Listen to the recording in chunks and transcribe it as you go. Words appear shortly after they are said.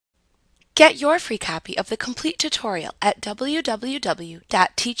Get your free copy of the complete tutorial at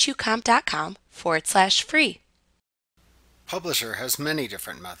www.teachucomp.com/free. Publisher has many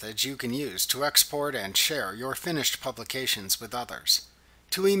different methods you can use to export and share your finished publications with others.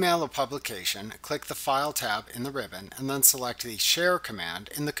 To email a publication, click the File tab in the ribbon and then select the Share command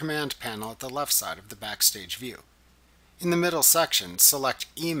in the command panel at the left side of the Backstage view. In the middle section, select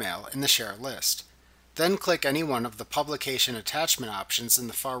Email in the Share list. Then click any one of the publication attachment options in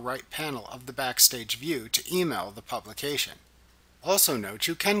the far right panel of the Backstage view to email the publication. Also note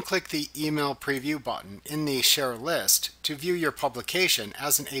you can click the Email Preview button in the Share list to view your publication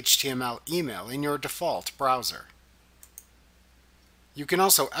as an HTML email in your default browser. You can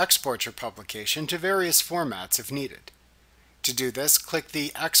also export your publication to various formats if needed. To do this, click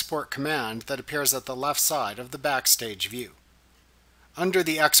the Export command that appears at the left side of the Backstage view. Under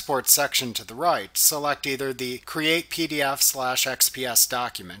the Export section to the right, select either the Create PDF/XPS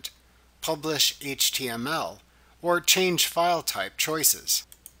document, Publish HTML, or Change File Type choices.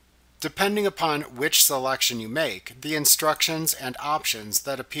 Depending upon which selection you make, the instructions and options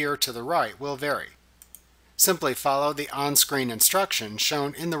that appear to the right will vary. Simply follow the on-screen instructions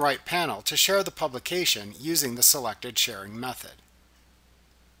shown in the right panel to share the publication using the selected sharing method.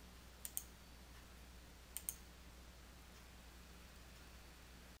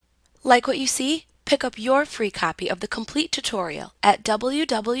 Like what you see? Pick up your free copy of the complete tutorial at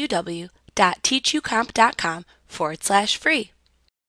www.teachucomp.com/free.